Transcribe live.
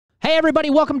Hey, everybody,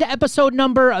 welcome to episode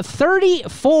number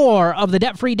 34 of the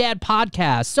Debt Free Dad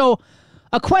podcast. So,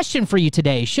 a question for you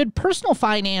today. Should personal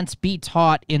finance be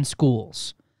taught in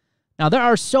schools? Now, there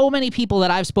are so many people that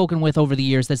I've spoken with over the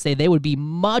years that say they would be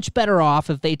much better off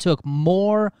if they took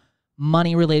more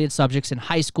money-related subjects in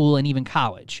high school and even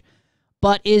college.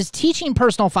 But is teaching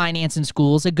personal finance in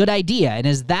schools a good idea? And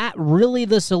is that really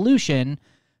the solution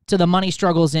to the money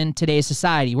struggles in today's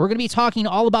society? We're going to be talking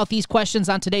all about these questions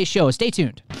on today's show. Stay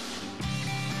tuned.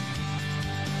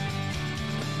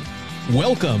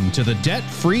 Welcome to the Debt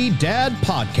Free Dad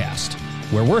podcast,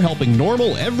 where we're helping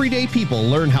normal, everyday people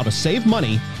learn how to save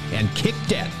money and kick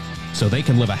debt so they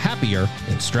can live a happier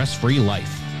and stress-free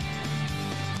life.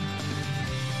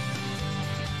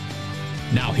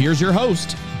 Now here's your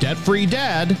host, Debt Free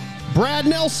Dad, Brad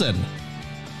Nelson.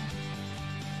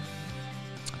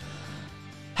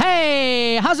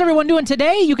 Hey, how's everyone doing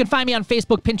today? You can find me on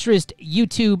Facebook, Pinterest,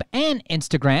 YouTube, and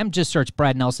Instagram. Just search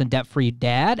Brad Nelson, Debt Free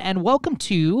Dad, and welcome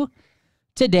to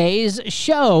today's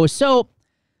show. So,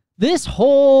 this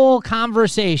whole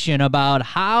conversation about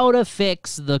how to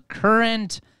fix the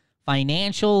current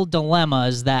financial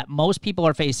dilemmas that most people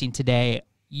are facing today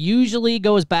usually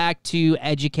goes back to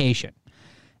education.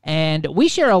 And we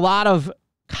share a lot of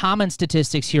common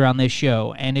statistics here on this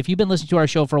show. And if you've been listening to our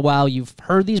show for a while, you've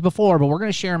heard these before, but we're going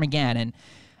to share them again.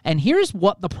 And here's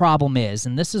what the problem is.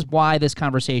 And this is why this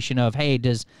conversation of, hey,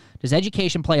 does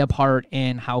education play a part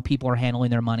in how people are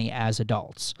handling their money as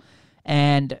adults?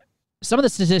 And some of the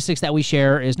statistics that we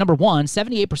share is, number one,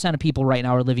 78% of people right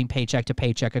now are living paycheck to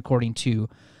paycheck, according to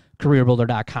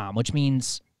CareerBuilder.com, which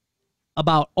means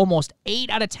about almost 8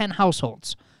 out of 10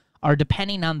 households are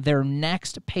depending on their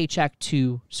next paycheck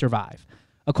to survive.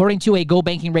 According to a Go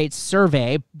Banking Rates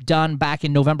survey done back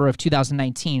in November of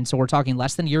 2019, so we're talking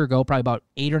less than a year ago, probably about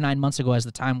 8 or 9 months ago as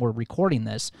the time we're recording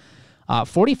this,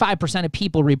 45% of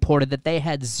people reported that they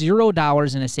had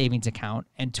 $0 in a savings account,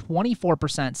 and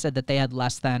 24% said that they had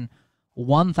less than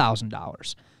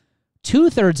 $1,000.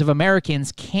 2/3 of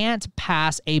Americans can't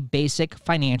pass a basic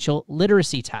financial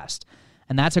literacy test,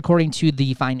 and that's according to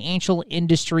the Financial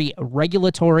Industry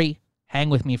Regulatory, hang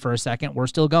with me for a second, we're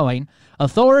still going,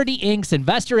 Authority Inc.'s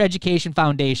Investor Education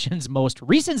Foundation's most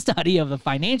recent study of the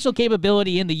financial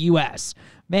capability in the U.S.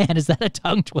 Man, is that a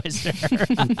tongue twister?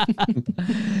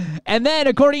 And then,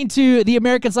 according to the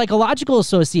American Psychological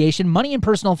Association, money and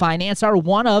personal finance are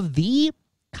one of the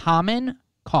common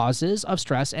causes of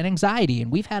stress and anxiety. And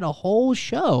we've had a whole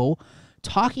show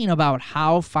talking about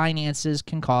how finances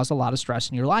can cause a lot of stress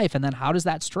in your life, and then how does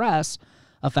that stress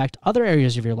affect other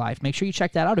areas of your life. Make sure you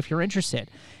check that out if you're interested.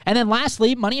 And then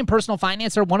lastly, money and personal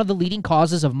finance are one of the leading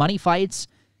causes of money fights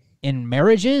in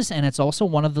marriages, and it's also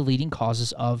one of the leading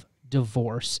causes of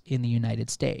divorce in the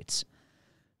United States.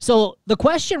 So the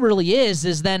question really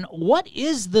is then what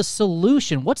is the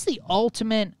solution? What's the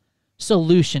ultimate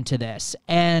solution to this?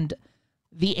 And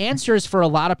the answers for a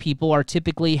lot of people are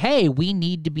typically, hey, we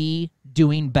need to be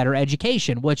doing better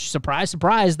education, which, surprise,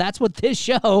 surprise, that's what this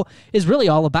show is really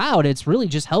all about. It's really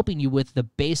just helping you with the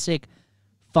basic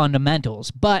fundamentals.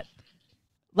 But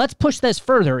let's push this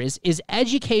further. Is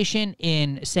education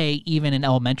in, say, even in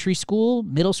elementary school,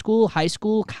 middle school, high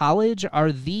school, college,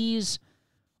 are these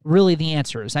really the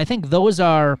answers? I think those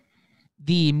are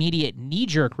the immediate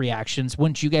knee-jerk reactions.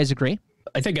 Wouldn't you guys agree?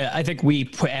 I think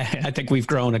we've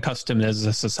grown accustomed as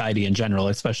a society in general,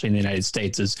 especially in the United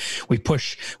States, is we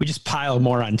just pile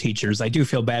more on teachers. I do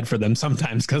feel bad for them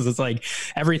sometimes because it's like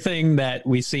everything that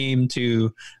we seem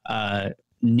to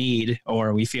need,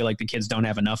 or we feel like the kids don't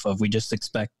have enough of, we just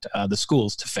expect the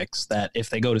schools to fix that. If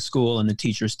they go to school and the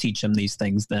teachers teach them these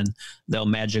things, then they'll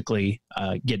magically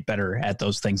get better at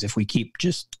those things if we keep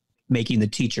just making the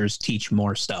teachers teach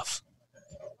more stuff.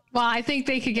 Well, I think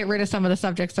they could get rid of some of the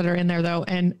subjects that are in there, though,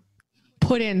 and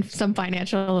put in some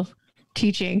financial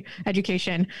teaching,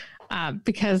 education,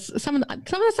 because some of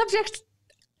the subjects,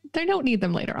 they don't need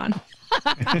them later on.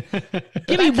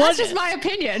 That's just my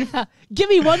opinion. Give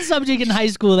me one subject in high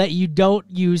school that you don't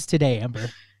use today, Amber.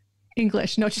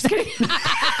 English. No, just kidding.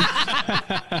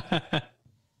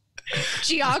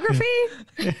 Geography?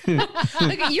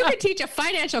 Like, you could teach a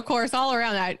financial course all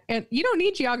around that, and you don't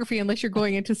need geography unless you're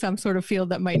going into some sort of field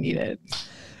that might need it.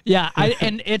 Yeah,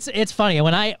 and it's funny.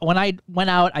 When I went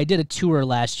out, I did a tour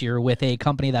last year with a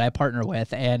company that I partner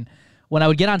with, and when I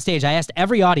would get on stage, I asked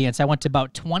every audience, I went to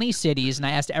about 20 cities, and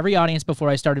I asked every audience before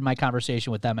I started my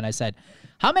conversation with them, and I said,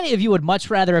 how many of you would much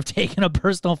rather have taken a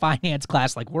personal finance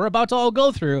class like we're about to all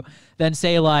go through than,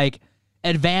 say, like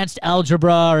advanced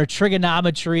algebra or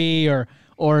trigonometry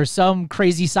or some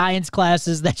crazy science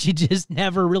classes that you just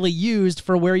never really used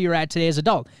for where you're at today as an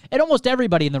adult? And almost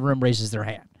everybody in the room raises their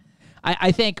hand.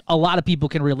 I think a lot of people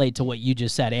can relate to what you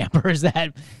just said, Amber, is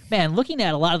that, man, looking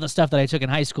at a lot of the stuff that I took in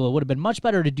high school, it would have been much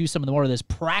better to do some of the more of this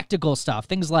practical stuff,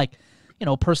 things like,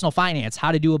 personal finance,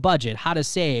 how to do a budget, how to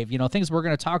save, things we're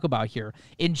going to talk about here,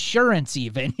 insurance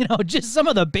even, just some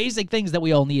of the basic things that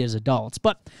we all need as adults.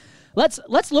 But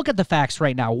let's look at the facts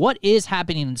right now. What is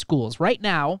happening in schools? Right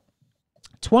now,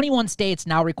 21 states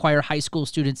now require high school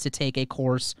students to take a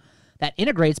course that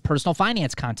integrates personal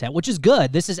finance content, which is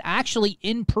good. This is actually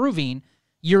improving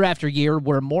year after year,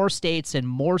 where more states and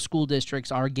more school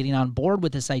districts are getting on board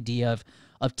with this idea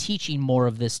of teaching more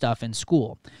of this stuff in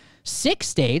school. 6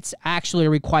 states actually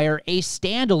require a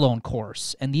standalone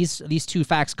course, and these two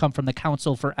facts come from the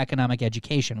Council for Economic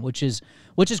Education, which is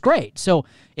great. So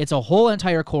it's a whole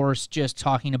entire course just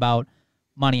talking about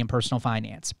money and personal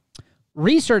finance.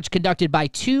 Research conducted by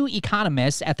 2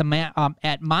 economists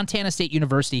at Montana State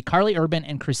University, Carly Urban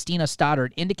and Christina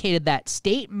Stoddard, indicated that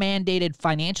state-mandated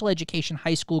financial education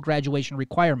high school graduation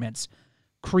requirements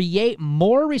create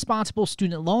more responsible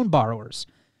student loan borrowers.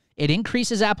 It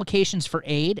increases applications for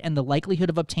aid and the likelihood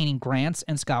of obtaining grants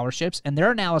and scholarships, and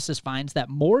their analysis finds that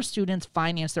more students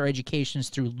finance their educations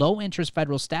through low-interest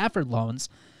federal Stafford loans,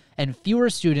 and fewer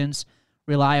students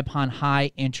rely upon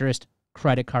high-interest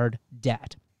credit card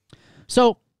debt.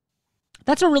 So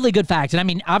that's a really good fact. And I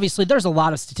mean, obviously, there's a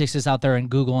lot of statistics out there in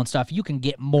Google and stuff. You can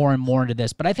get more and more into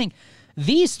this. But I think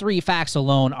these 3 facts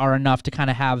alone are enough to kind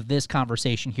of have this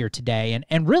conversation here today.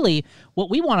 And really, what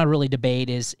we want to really debate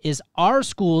is are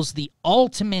schools the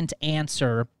ultimate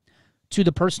answer to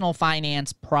the personal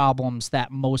finance problems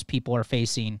that most people are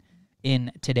facing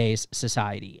in today's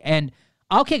society? And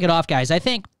I'll kick it off, guys. I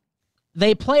think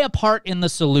they play a part in the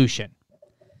solution.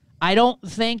 I don't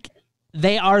think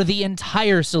they are the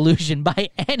entire solution by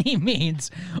any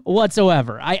means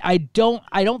whatsoever. I don't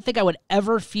think I would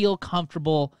ever feel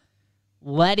comfortable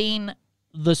letting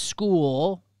the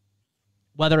school,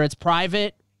 whether it's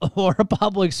private or a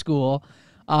public school,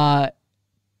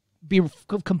 be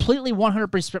completely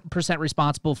 100%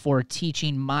 responsible for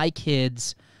teaching my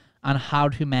kids on how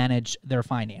to manage their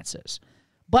finances.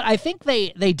 But I think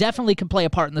they definitely can play a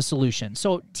part in the solution.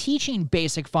 So teaching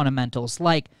basic fundamentals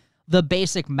like the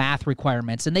basic math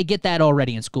requirements, and they get that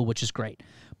already in school, which is great.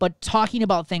 But talking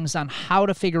about things on how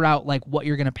to figure out like what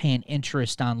you're going to pay in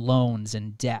interest on loans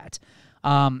and debt,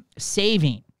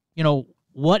 saving,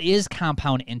 what is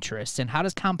compound interest and how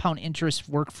does compound interest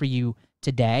work for you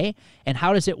today? And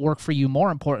how does it work for you, more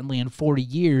importantly, in 40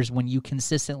 years when you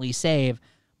consistently save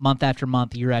month after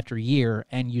month, year after year,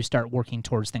 and you start working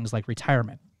towards things like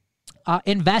retirement?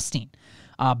 Investing,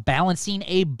 balancing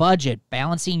a budget,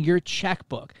 balancing your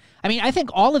checkbook. I mean, I think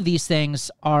all of these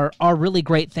things are really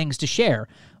great things to share,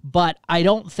 but I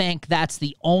don't think that's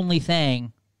the only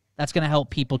thing that's going to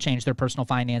help people change their personal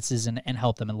finances and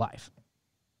help them in life.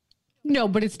 No,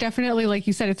 but it's definitely, like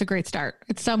you said, it's a great start.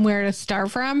 It's somewhere to start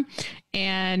from.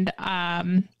 And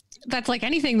that's like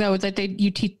anything, though, that they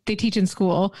teach in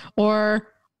school or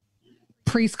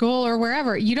preschool or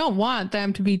wherever. You don't want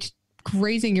them to be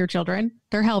raising your children.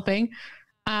 They're helping.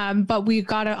 But we've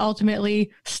got to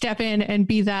ultimately step in and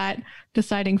be that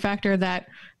deciding factor, that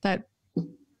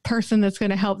person that's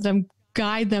going to help them,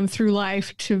 guide them through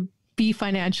life to be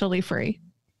financially free.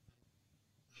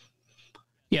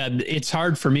 Yeah, it's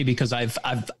hard for me because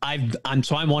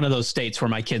I'm one of those states where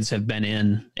my kids have been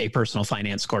in a personal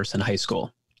finance course in high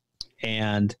school,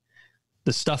 and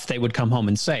the stuff they would come home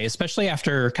and say, especially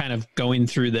after kind of going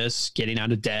through this, getting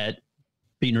out of debt,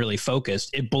 being really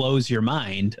focused, it blows your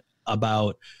mind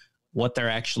about what they're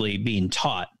actually being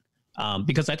taught.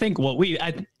 Because I think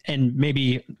and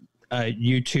maybe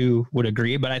you two would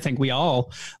agree, but I think we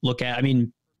all look at, I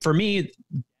mean, for me,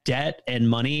 debt and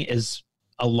money is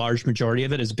a large majority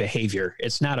of it is behavior.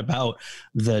 It's not about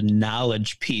the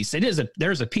knowledge piece. There's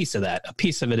a piece of that. A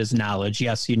piece of it is knowledge.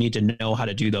 Yes, you need to know how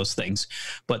to do those things,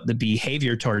 but the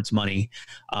behavior towards money,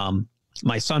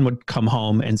 my son would come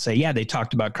home and say, yeah, they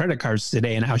talked about credit cards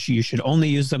today and how you should only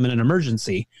use them in an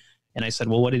emergency. And I said,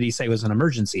 well, what did he say was an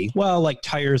emergency? Well, like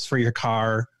tires for your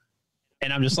car.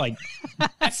 And I'm just like,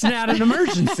 that's not an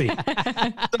emergency.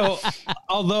 So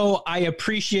although I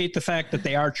appreciate the fact that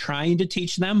they are trying to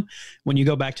teach them, when you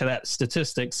go back to that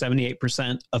statistic,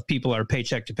 78% of people are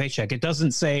paycheck to paycheck. It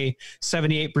doesn't say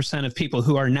 78% of people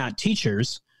who are not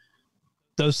teachers.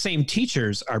 Those same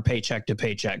teachers are paycheck to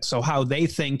paycheck. So how they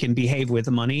think and behave with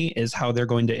money is how they're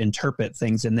going to interpret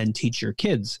things and then teach your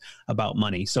kids about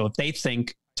money. So if they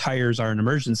think tires are an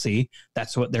emergency,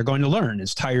 that's what they're going to learn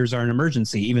is tires are an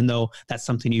emergency, even though that's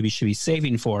something you should be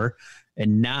saving for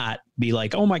and not be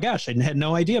like, oh my gosh, I had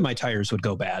no idea my tires would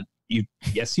go bad.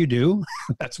 Yes, you do.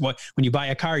 That's what, when you buy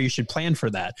a car, you should plan for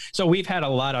that. So we've had a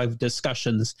lot of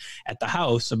discussions at the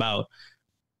house about,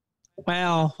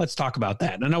 well, let's talk about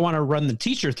that. And I don't want to run the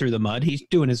teacher through the mud. He's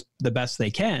doing the best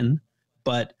they can,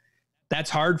 but that's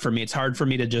hard for me. It's hard for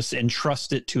me to just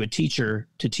entrust it to a teacher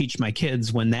to teach my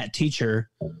kids when that teacher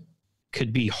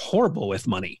could be horrible with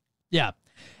money. Yeah.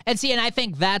 And see, and I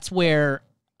think that's where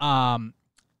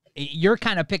you're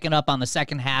kind of picking up on the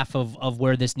second half of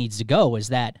where this needs to go, is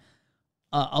that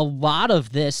a lot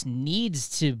of this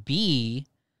needs to be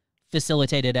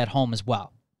facilitated at home as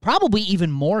well. Probably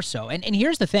even more so. And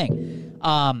here's the thing.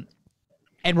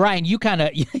 And Ryan, you kind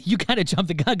of jumped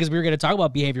the gun because we were going to talk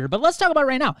about behavior, but let's talk about it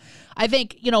right now. I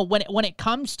think, when it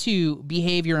comes to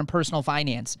behavior and personal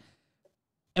finance,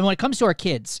 and when it comes to our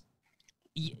kids,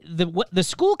 the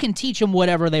school can teach them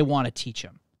whatever they want to teach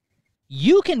them.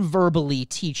 You can verbally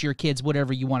teach your kids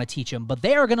whatever you want to teach them, but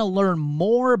they are going to learn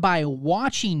more by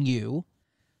watching you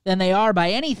than they are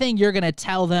by anything you're going to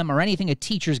tell them or anything a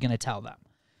teacher's going to tell them.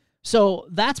 So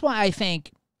that's why I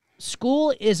think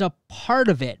school is a part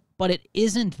of it, but it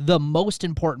isn't the most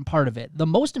important part of it. The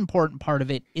most important part of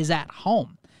it is at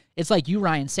home. It's like you,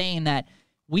 Ryan, saying that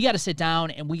we got to sit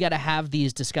down and we got to have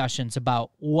these discussions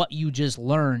about what you just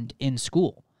learned in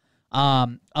school,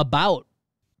 about,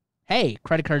 hey,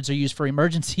 credit cards are used for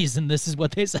emergencies, and this is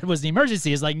what they said was the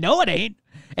emergency. It's like, no, it ain't.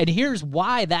 And here's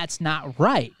why that's not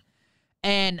right.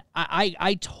 And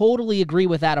I totally agree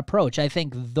with that approach. I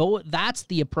think that's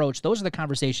the approach. Those are the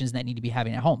conversations that need to be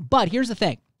having at home. But here's the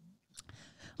thing.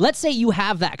 Let's say you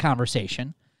have that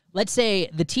conversation. Let's say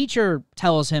the teacher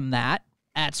tells him that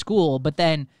at school, but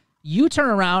then you turn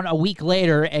around a week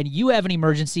later and you have an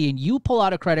emergency and you pull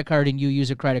out a credit card and you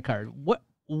use a credit card.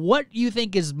 What do you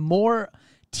think is more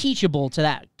teachable to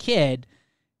that kid?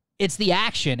 It's the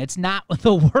action. It's not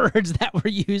the words that were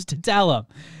used to tell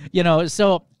him,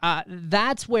 So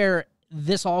that's where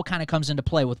this all kind of comes into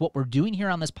play with what we're doing here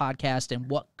on this podcast and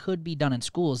what could be done in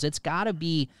schools. It's got to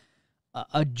be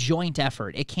a joint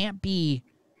effort. It can't be,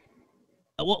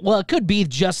 well, it could be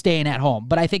just staying at home,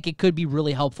 but I think it could be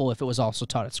really helpful if it was also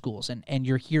taught at schools, and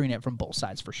you're hearing it from both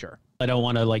sides for sure. I don't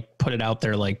want to put it out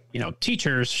there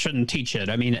teachers shouldn't teach it.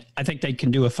 I mean, I think they can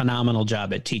do a phenomenal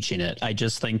job at teaching it. I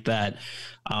just think that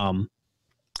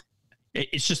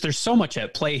it's just, there's so much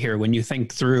at play here when you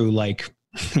think through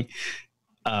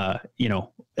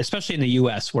especially in the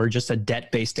US, we're just a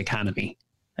debt-based economy.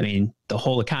 I mean, the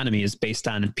whole economy is based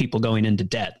on people going into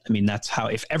debt. I mean, that's how,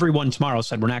 if everyone tomorrow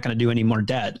said we're not going to do any more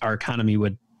debt, our economy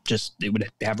would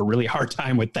have a really hard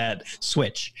time with that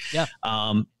switch. Yeah.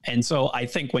 And so I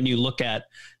think when you look at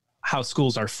how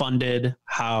schools are funded,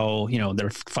 how, they're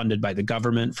funded by the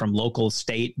government from local,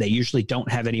 state, they usually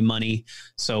don't have any money.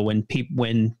 So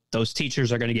when those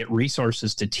teachers are going to get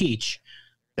resources to teach,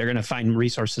 they're going to find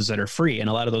resources that are free. And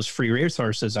a lot of those free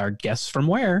resources are, guess from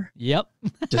where? Yep.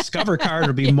 Discover Card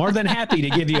would be more than happy to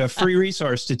give you a free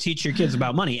resource to teach your kids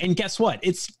about money. And guess what?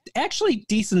 It's actually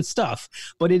decent stuff,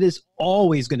 but it is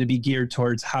always going to be geared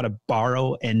towards how to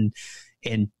borrow and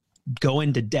go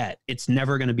into debt. It's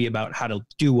never going to be about how to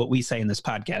do what we say in this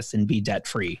podcast and be debt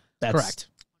free. That's correct.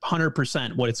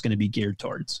 100% what it's going to be geared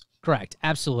towards. Correct.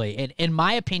 Absolutely. And in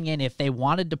my opinion, if they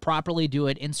wanted to properly do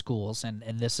it in schools, and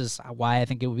this is why I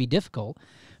think it would be difficult,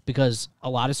 because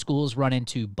a lot of schools run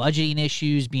into budgeting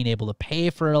issues, being able to pay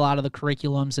for a lot of the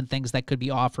curriculums and things that could be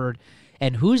offered.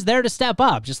 And who's there to step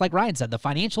up? Just like Ryan said, the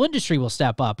financial industry will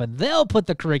step up and they'll put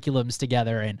the curriculums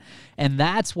together. And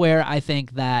that's where I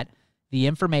think that the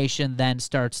information then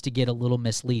starts to get a little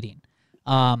misleading.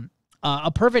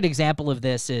 A perfect example of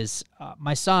this is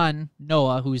my son,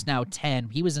 Noah, who's now 10.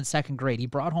 He was in second grade. He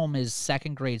brought home his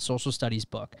second grade social studies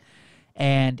book.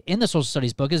 And in the social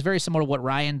studies book is very similar to what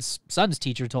Ryan's son's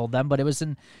teacher told them, but he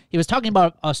was talking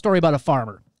about a story about a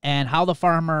farmer and how the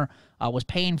farmer was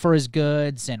paying for his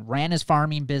goods and ran his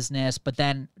farming business. But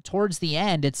then towards the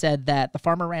end, it said that the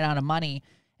farmer ran out of money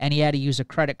and he had to use a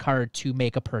credit card to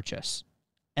make a purchase.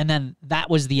 And then that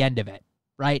was the end of it.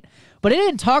 Right. But it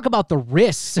didn't talk about the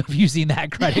risks of using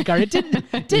that credit card. It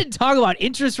didn't talk about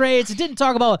interest rates. It didn't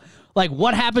talk about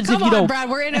what happens if you don't. Brad,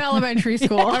 we're in elementary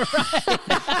school. Yeah,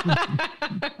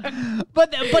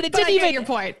 but it didn't even your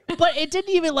point. But it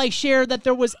didn't even share that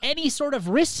there was any sort of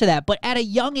risk to that. But at a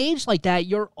young age like that,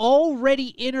 you're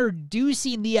already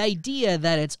introducing the idea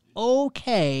that it's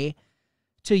okay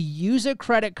to use a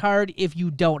credit card if you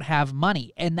don't have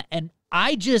money. And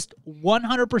I just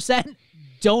 100%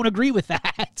 don't agree with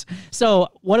that. So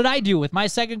what did I do with my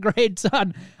second grade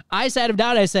son? I sat him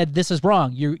down and I said, this is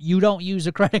wrong. You don't use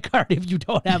a credit card if you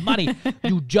don't have money.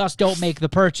 You just don't make the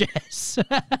purchase.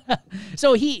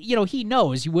 So he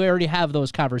knows we already have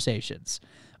those conversations.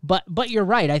 But you're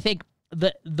right. I think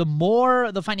the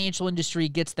more the financial industry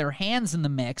gets their hands in the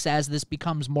mix as this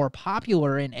becomes more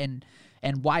popular and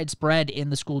widespread in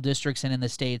the school districts and in the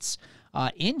states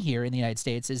in here in the United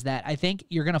States, is that I think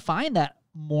you're going to find that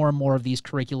more and more of these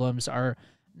curriculums are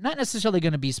not necessarily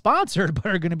going to be sponsored, but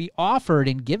are going to be offered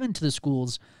and given to the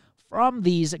schools from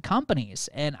these companies.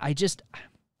 And I just,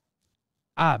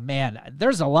 man,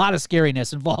 there's a lot of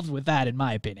scariness involved with that, in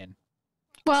my opinion.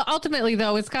 Well, ultimately,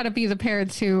 though, it's got to be the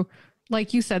parents who,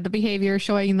 like you said, the behavior,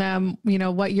 showing them,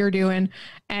 what you're doing,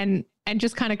 and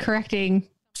just kind of correcting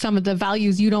some of the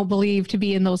values you don't believe to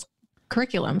be in those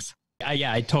curriculums.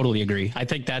 Yeah, I totally agree. I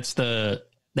think that's the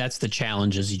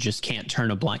challenge, is you just can't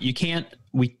turn a blind. You can't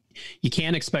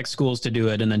expect schools to do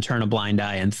it and then turn a blind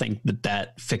eye and think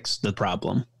that fixed the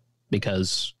problem,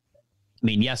 because, I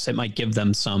mean, yes, it might give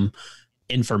them some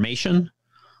information,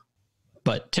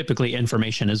 but typically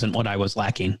information isn't what I was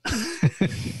lacking.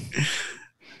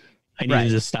 I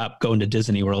needed to stop going to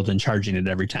Disney World and charging it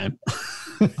every time.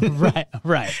 Right.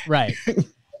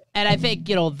 And I think,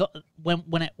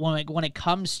 when it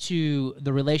comes to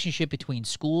the relationship between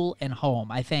school and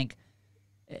home, I think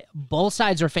both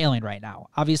sides are failing right now.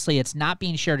 Obviously, it's not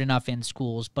being shared enough in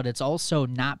schools, but it's also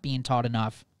not being taught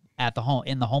enough at the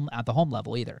home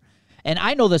level either. And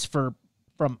I know this from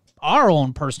our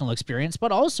own personal experience,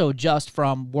 but also just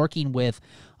from working with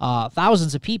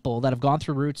thousands of people that have gone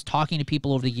through Roots, talking to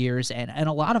people over the years, and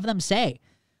a lot of them say,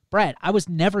 Brett, I was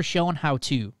never shown how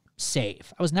to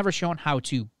save. I was never shown how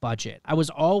to budget. I was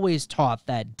always taught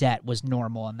that debt was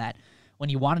normal and that when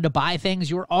you wanted to buy things,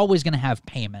 you were always going to have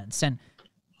payments. And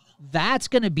that's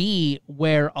going to be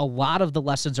where a lot of the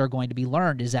lessons are going to be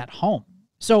learned, is at home.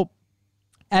 So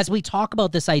as we talk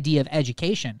about this idea of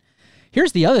education,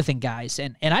 here's the other thing, guys,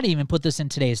 and I didn't even put this in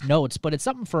today's notes, but it's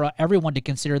something for everyone to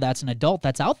consider that's an adult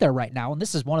that's out there right now. And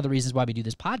this is one of the reasons why we do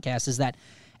this podcast, is that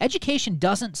education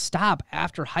doesn't stop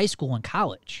after high school and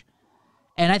college.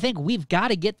 And I think we've got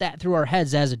to get that through our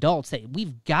heads as adults, that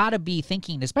we've got to be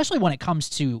thinking, especially when it comes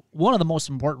to one of the most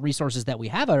important resources that we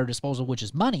have at our disposal, which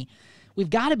is money. We've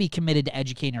got to be committed to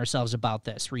educating ourselves about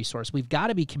this resource. We've got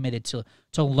to be committed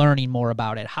to learning more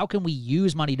about it. How can we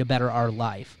use money to better our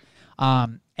life?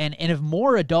 And if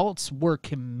more adults were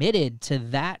committed to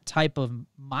that type of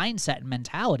mindset and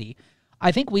mentality,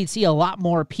 I think we'd see a lot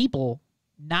more people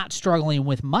not struggling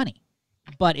with money.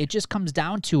 But it just comes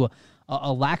down to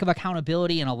a lack of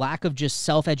accountability and a lack of just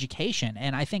self-education.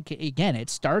 And I think, again, it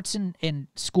starts in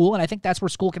school, and I think that's where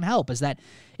school can help, is that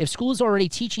if school is already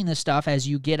teaching this stuff as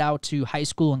you get out to high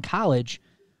school and college,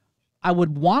 I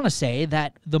would want to say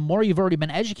that the more you've already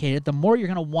been educated, the more you're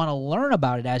going to want to learn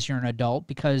about it as you're an adult,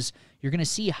 because you're going to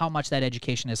see how much that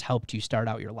education has helped you start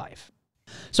out your life.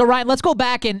 So, Ryan, let's go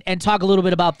back and talk a little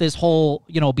bit about this whole,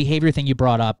 behavior thing you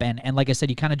brought up. And like I said,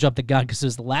 you kind of jumped the gun because it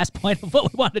was the last point of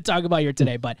what we wanted to talk about here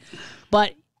today. But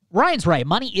Ryan's right.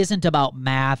 Money isn't about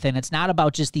math, and it's not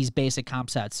about just these basic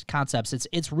concepts.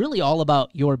 It's really all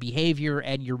about your behavior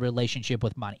and your relationship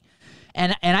with money.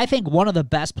 And I think one of the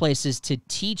best places to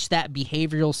teach that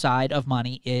behavioral side of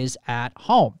money is at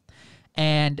home.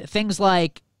 And things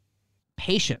like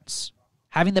patience,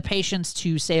 having the patience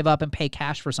to save up and pay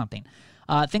cash for something.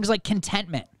 Things like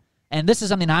contentment. And this is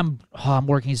something I'm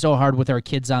working so hard with our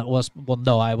kids on. Well,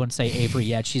 no, I wouldn't say Avery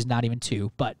yet. She's not even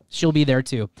 2, but she'll be there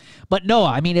too. But Noah,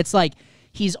 I mean, it's like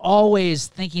he's always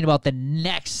thinking about the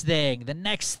next thing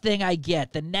I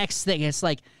get, the next thing. It's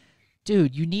like,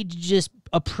 dude, you need to just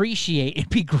appreciate and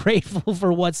be grateful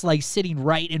for what's like sitting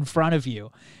right in front of you,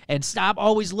 and stop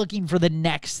always looking for the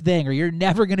next thing, or you're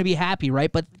never going to be happy,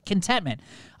 right? But contentment,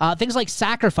 things like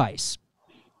sacrifice,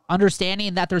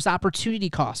 understanding that there's opportunity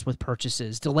costs with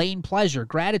purchases, delaying pleasure,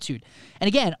 gratitude. And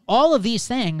again, all of these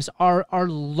things are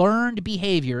learned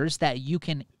behaviors that you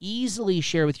can easily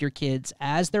share with your kids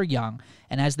as they're young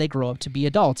and as they grow up to be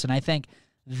adults. And I think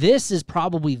this is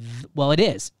probably,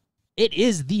 it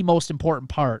is the most important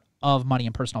part of money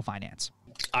and personal finance.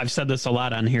 I've said this a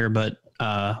lot on here, but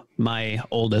my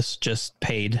oldest just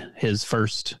paid his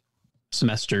first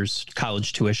semester's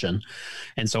college tuition.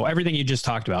 And so everything you just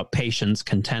talked about, patience,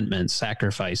 contentment,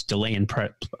 sacrifice, delay in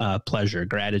pleasure,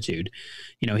 gratitude,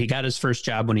 he got his first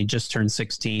job when he just turned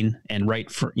 16. And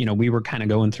we were kind of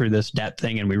going through this debt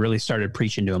thing, and we really started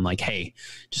preaching to him like, hey,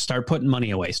 just start putting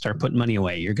money away,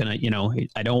 You're going to,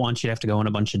 I don't want you to have to go in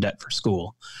a bunch of debt for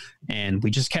school. And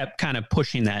we just kept kind of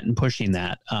pushing that.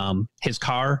 His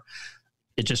car,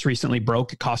 it just recently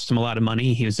broke. It cost him a lot of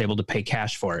money. He was able to pay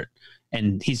cash for it.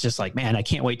 And he's just like, man, I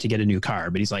can't wait to get a new car.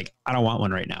 But he's like, I don't want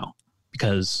one right now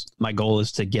because my goal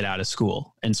is to get out of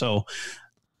school. And so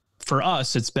for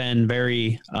us, it's been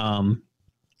very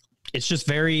it's just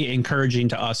very encouraging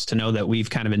to us to know that we've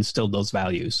kind of instilled those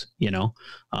values.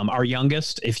 Our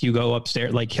youngest, if you go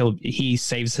upstairs, like he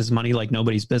saves his money like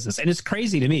nobody's business. And it's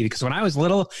crazy to me because when I was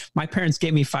little, my parents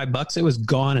gave me $5. It was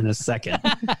gone in a second.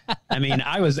 I mean,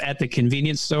 I was at the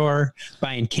convenience store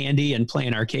buying candy and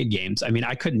playing arcade games. I mean,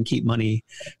 I couldn't keep money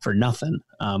for nothing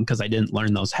because I didn't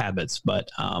learn those habits. But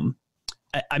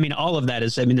I mean, all of that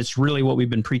is, I mean, it's really what we've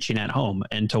been preaching at home,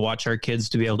 and to watch our kids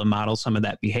to be able to model some of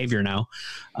that behavior now.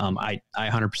 I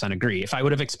 100% agree. If I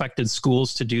would have expected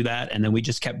schools to do that, and then we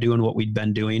just kept doing what we'd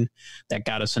been doing that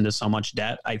got us into so much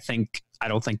debt, I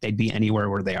don't think they'd be anywhere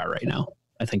where they are right now.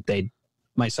 I think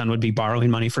my son would be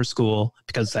borrowing money for school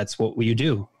because that's what you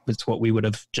do. It's what we would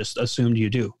have just assumed you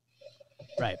do.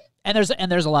 Right. And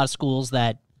there's a lot of schools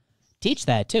that teach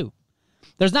that too.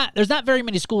 There's not very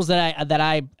many schools that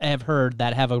I have heard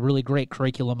that have a really great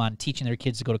curriculum on teaching their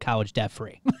kids to go to college debt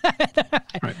free.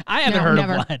 Right. I haven't heard of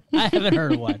one. I haven't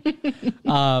heard of one.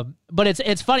 But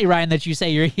it's funny, Ryan, that you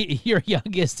say your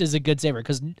youngest is a good saver,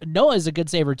 because Noah is a good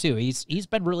saver too. He's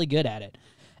been really good at it,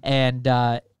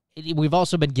 and we've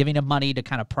also been giving him money to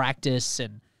kind of practice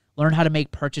and learn how to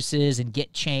make purchases and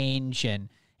get change, and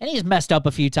he's messed up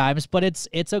a few times, but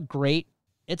it's a great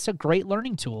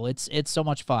learning tool. It's so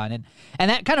much fun.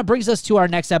 And that kind of brings us to our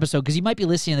next episode, because you might be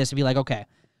listening to this and be like, okay,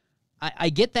 I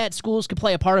get that schools can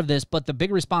play a part of this, but the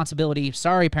big responsibility,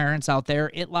 sorry parents out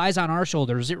there, it lies on our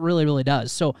shoulders. It really, really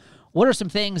does. So what are some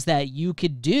things that you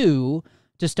could do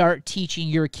to start teaching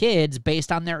your kids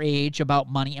based on their age about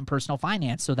money and personal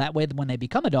finance, so that way when they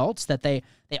become adults, that they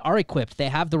are equipped, they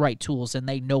have the right tools, and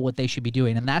they know what they should be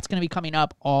doing? And that's going to be coming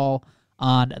up all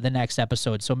on the next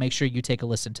episode, so make sure you take a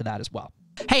listen to that as well.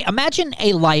 Hey, imagine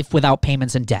a life without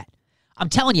payments and debt. I'm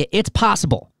telling you, it's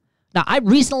possible. Now, I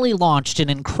recently launched an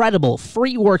incredible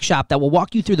free workshop that will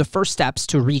walk you through the first steps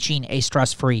to reaching a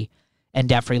stress-free and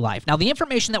debt-free life. Now, the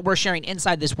information that we're sharing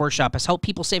inside this workshop has helped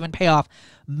people save and pay off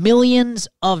millions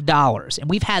of dollars, and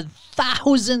we've had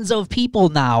thousands of people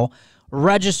now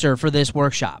register for this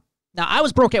workshop. Now, I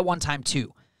was broke at one time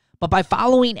too, but by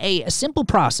following a simple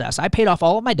process, I paid off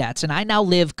all of my debts, and I now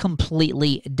live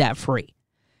completely debt-free.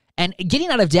 And getting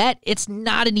out of debt, it's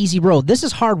not an easy road. This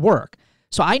is hard work.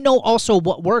 So I know also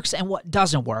what works and what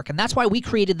doesn't work. And that's why we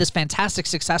created this fantastic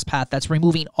success path that's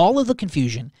removing all of the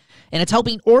confusion, and it's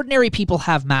helping ordinary people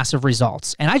have massive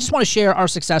results. And I just want to share our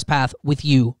success path with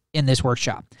you in this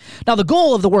workshop. Now, the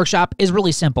goal of the workshop is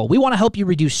really simple. We want to help you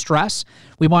reduce stress.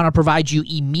 We want to provide you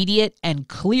immediate and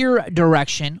clear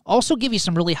direction, also give you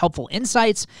some really helpful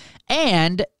insights,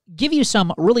 and give you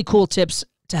some really cool tips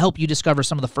to help you discover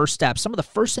some of the first steps, some of the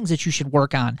first things that you should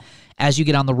work on as you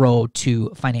get on the road to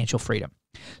financial freedom.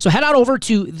 So head on over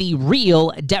to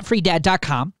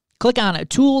therealdebtfreedad.com, click on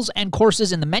Tools and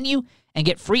Courses in the menu, and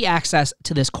get free access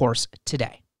to this course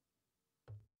today.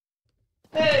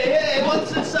 Hey,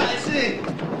 what's this I see?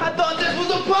 I thought this was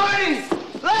a party!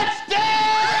 Let's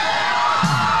dance!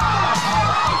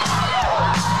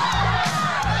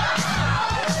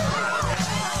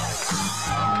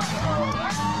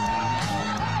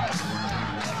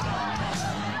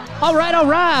 All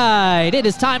right. It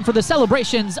is time for the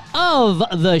celebrations of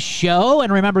the show.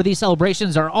 And remember, these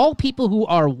celebrations are all people who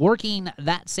are working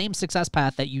that same success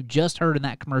path that you just heard in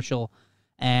that commercial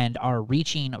and are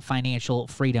reaching financial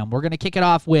freedom. We're going to kick it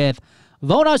off with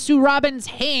Vona Sue Robbins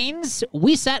Haynes.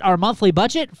 We set our monthly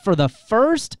budget for the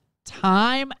first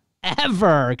time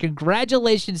ever.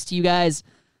 Congratulations to you guys.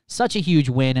 Such a huge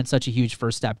win and such a huge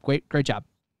first step. Great job.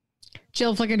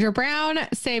 Jill Flickinger Brown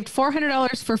saved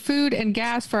 $400 for food and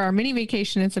gas for our mini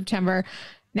vacation in September.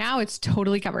 Now it's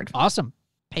totally covered. Awesome.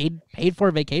 Paid for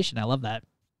a vacation. I love that.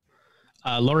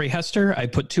 Lori Hester, I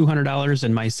put $200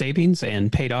 in my savings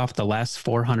and paid off the last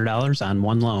 $400 on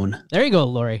one loan. There you go,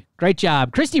 Lori. Great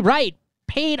job. Christy Wright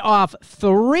paid off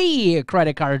 3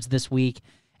 credit cards this week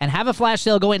and have a flash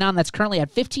sale going on that's currently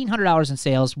at $1,500 in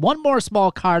sales. One more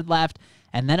small card left,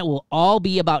 and then it will all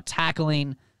be about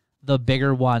tackling the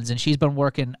bigger ones. And she's been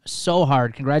working so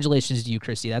hard. Congratulations to you,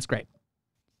 Christy. That's great.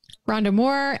 Rhonda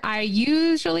Moore, I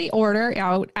usually order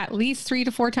out at least 3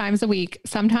 to 4 times a week,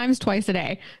 sometimes twice a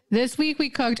day. This week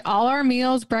we cooked all our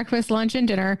meals, breakfast, lunch, and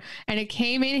dinner, and it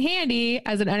came in handy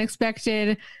as an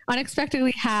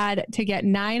unexpectedly had to get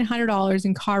 $900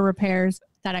 in car repairs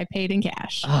that I paid in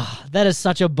cash. Oh, that is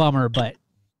such a bummer, but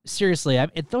seriously,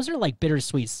 those are like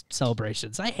bittersweet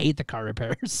celebrations. I hate the car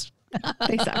repairs.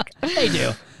 They suck. They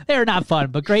do. They're not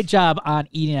fun, but great job on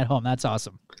eating at home. That's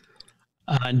awesome.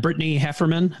 And Brittany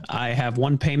Hefferman, I have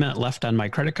 1 payment left on my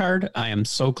credit card. I am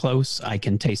so close, I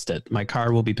can taste it. My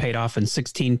car will be paid off in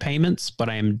 16 payments, but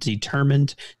I am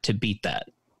determined to beat that.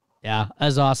 Yeah,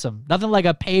 that's awesome. Nothing like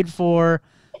a paid for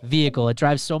vehicle. It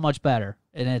drives so much better,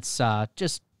 and it's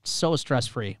just so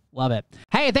stress-free. Love it.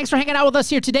 Hey, thanks for hanging out with us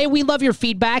here today. We love your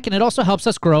feedback, and it also helps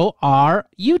us grow our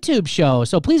YouTube show.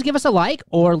 So please give us a like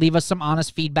or leave us some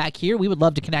honest feedback here. We would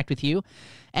love to connect with you.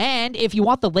 And if you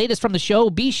want the latest from the show,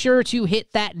 be sure to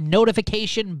hit that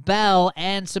notification bell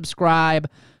and subscribe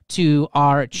to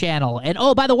our channel. And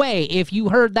oh, by the way, if you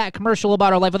heard that commercial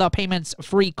about our Life Without Payments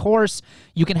free course,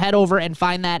 you can head over and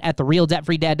find that at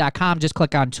therealdebtfreedad.com. Just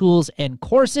click on tools and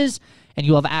courses, and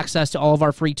you'll have access to all of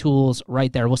our free tools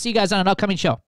right there. We'll see you guys on an upcoming show.